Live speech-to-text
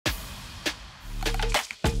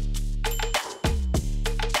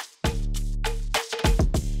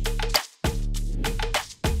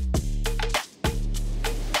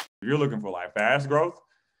you're looking for like fast growth,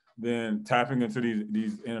 then tapping into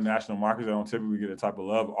these international markets that don't typically get the type of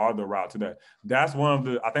love are the route to that. That's one of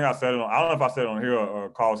the, I think I said it on, I don't know if I said it on here or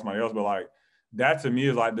called somebody else, but like that to me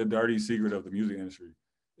is like the dirty secret of the music industry.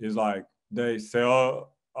 Is like they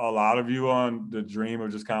sell a lot of you on the dream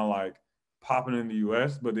of just kind of like popping in the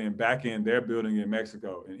US, but then back end they're building in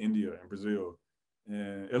Mexico and India and Brazil.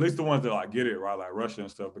 And at least the ones that like get it, right? Like Russia and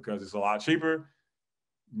stuff, because it's a lot cheaper.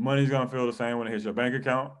 Money's gonna feel the same when it hits your bank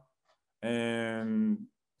account. And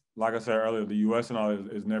like I said earlier, the US and all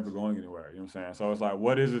is never going anywhere. You know what I'm saying? So it's like,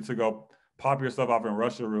 what is it to go pop your stuff off in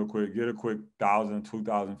Russia real quick, get a quick 1,000,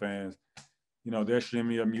 2,000 fans? You know, they're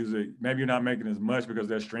streaming your music. Maybe you're not making as much because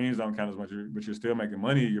their streams don't count as much, but you're still making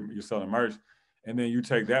money. You're selling merch. And then you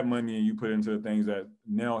take that money and you put it into the things that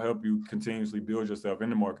now help you continuously build yourself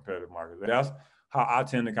into more competitive markets. That's how I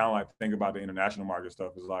tend to kind of like think about the international market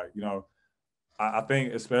stuff is like, you know, I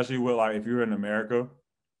think especially with like, if you're in America,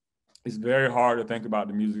 it's very hard to think about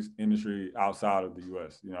the music industry outside of the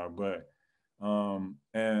US, you know, but,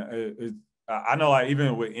 I know like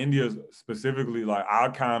even with India specifically, like I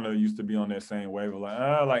kind of used to be on that same wave of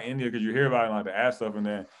like India, because you hear about it like the ad stuff. And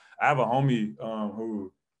then I have a homie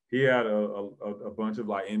who he had a bunch of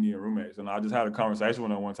like Indian roommates, and I just had a conversation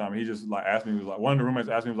with him one time. He just like asked me, he was like, one of the roommates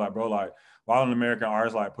asked me, was like, bro, like why don't American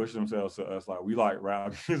artists like push themselves to us? Like we like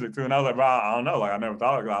rap music too. And I was like, bro, I don't know. Like I never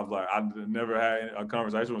thought of it. I was like, I never had a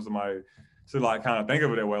conversation with somebody to like kind of think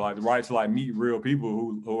of it that way, like right to like meet real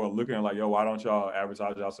people who are looking at like, yo, why don't y'all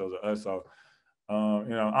advertise yourselves to us? So you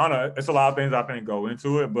know, I don't know. It's a lot of things I think go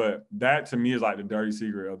into it, but that to me is like the dirty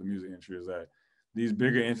secret of the music industry is that these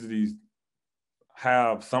bigger entities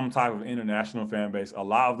have some type of international fan base a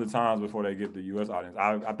lot of the times before they get the US audience.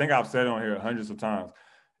 I think I've said it on here hundreds of times.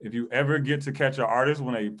 If you ever get to catch an artist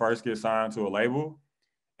when they first get signed to a label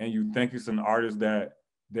and you think it's an artist that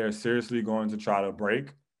they're seriously going to try to break,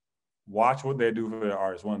 watch what they do for their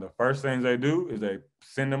artists. One of the first things they do is they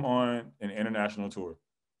send them on an international tour,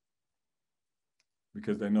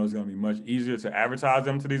 because they know it's going to be much easier to advertise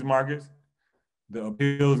them to these markets. The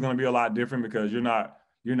appeal is going to be a lot different because you're not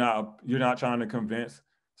trying to convince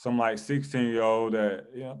some like 16-year-old that,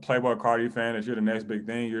 you know, Playboy Cardi fan that you're the next big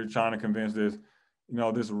thing. You're trying to convince this, you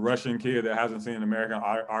know, this Russian kid that hasn't seen an American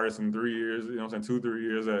artist in 3 years, you know what I'm saying, 2-3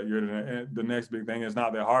 years, that you're the next big thing. It's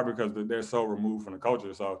not that hard because they're so removed from the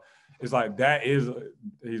culture. So it's like that is,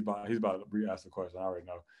 he's about to re-ask the question, I already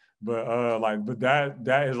know. But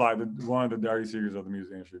that is like one of the dirty secrets of the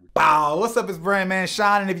music industry. Wow, what's up? It's BrandMan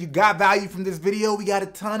Sean, and if you got value from this video, we got a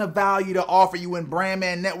ton of value to offer you in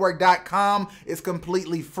BrandManNetwork.com. It's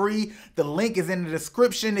completely free. The link is in the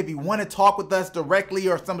description if you want to talk with us directly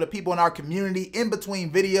or some of the people in our community in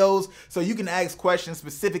between videos, so you can ask questions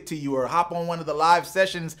specific to you or hop on one of the live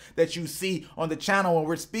sessions that you see on the channel when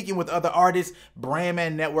we're speaking with other artists.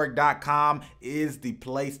 BrandManNetwork.com is the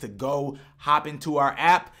place to go. Hop into our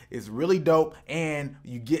app. It's really dope, and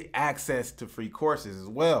you get access to free courses as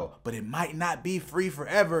well. But it might not be free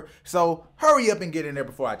forever, so hurry up and get in there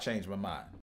before I change my mind.